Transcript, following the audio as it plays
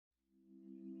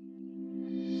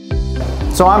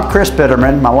So I'm Chris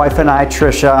Bitterman. My wife and I,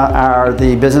 Tricia, are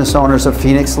the business owners of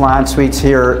Phenix Salon Suites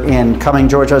here in Cumming,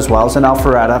 Georgia, as well as in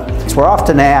Alpharetta. So we're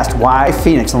often asked, why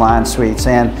Phenix Salon Suites?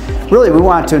 And really, we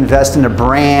wanted to invest in a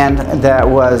brand that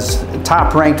was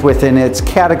top ranked within its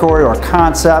category or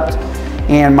concept.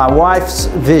 And my wife's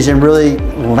vision really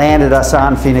landed us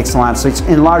on Phenix Salon Suites,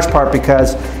 in large part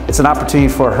because it's an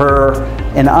opportunity for her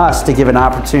and us to give an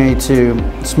opportunity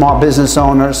to small business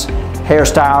owners,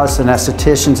 hairstylists and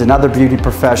estheticians and other beauty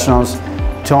professionals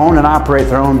to own and operate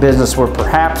their own business where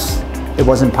perhaps it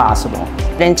wasn't possible.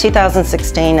 In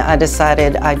 2016, I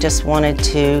decided I just wanted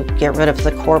to get rid of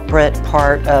the corporate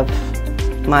part of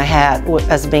my hat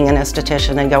as being an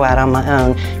esthetician and go out on my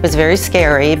own. It was very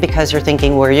scary because you're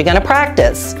thinking, where are you going to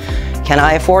practice? Can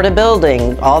I afford a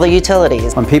building? All the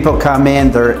utilities. When people come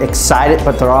in, they're excited,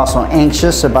 but they're also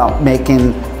anxious about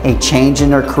making a change in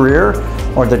their career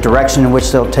or the direction in which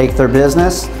they'll take their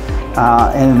business.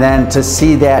 And then to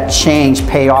see that change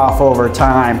pay off over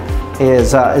time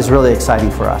is really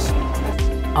exciting for us.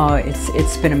 Oh,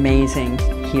 it's been amazing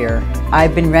here.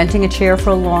 I've been renting a chair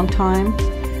for a long time,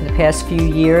 for the past few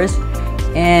years,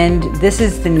 and this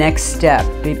is the next step.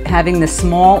 Having the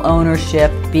small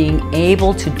ownership, being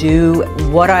able to do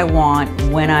what I want,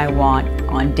 when I want,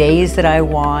 on days that I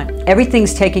want.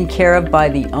 Everything's taken care of by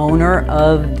the owner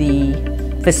of the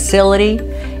facility,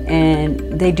 and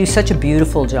they do such a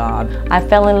beautiful job. I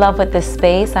fell in love with the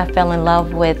space. I fell in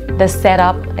love with the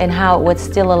setup and how it would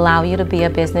still allow you to be a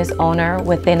business owner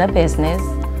within a business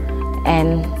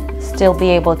and still be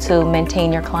able to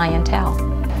maintain your clientele.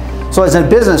 So as a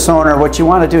business owner, what you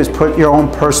want to do is put your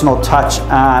own personal touch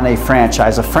on a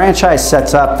franchise. A franchise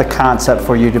sets up the concept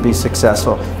for you to be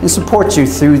successful and supports you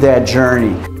through that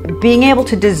journey. Being able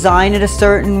to design it a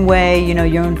certain way, you know,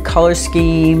 your own color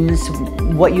schemes,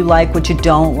 what you like, what you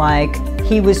don't like.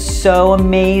 He was so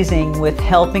amazing with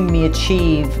helping me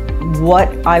achieve what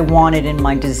I wanted in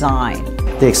my design.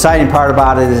 The exciting part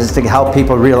about it is to help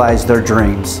people realize their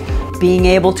dreams. Being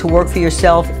able to work for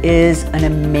yourself is an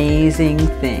amazing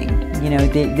thing. You know,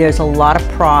 there's a lot of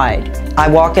pride. I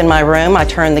walk in my room, I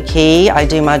turn the key, I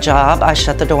do my job, I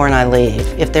shut the door and I leave.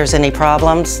 If there's any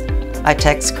problems, I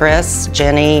text Chris,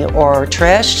 Jenny, or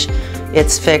Trish.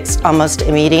 It's fixed almost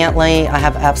immediately. I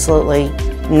have absolutely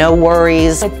no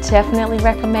worries. I definitely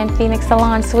recommend Phenix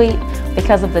Salon Suite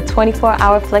because of the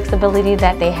 24-hour flexibility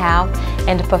that they have,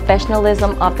 and the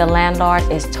professionalism of the landlord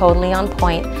is totally on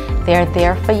point. They're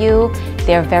there for you.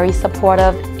 They're very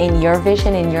supportive in your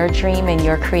vision, in your dream, and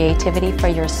your creativity for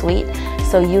your suite,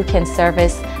 so you can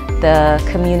service the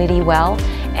community well.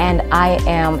 And I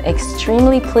am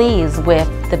extremely pleased with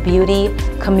the beauty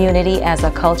community as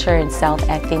a culture itself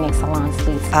at Phenix Salon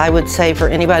Suites. I would say for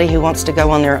anybody who wants to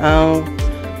go on their own,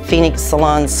 Phenix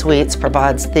Salon Suites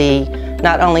provides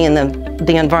not only in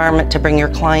the environment to bring your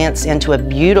clients into a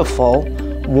beautiful,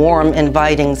 warm,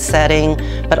 inviting setting,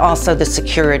 but also the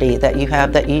security that you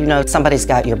have, that you know somebody's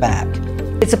got your back.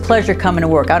 It's a pleasure coming to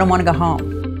work. I don't want to go home.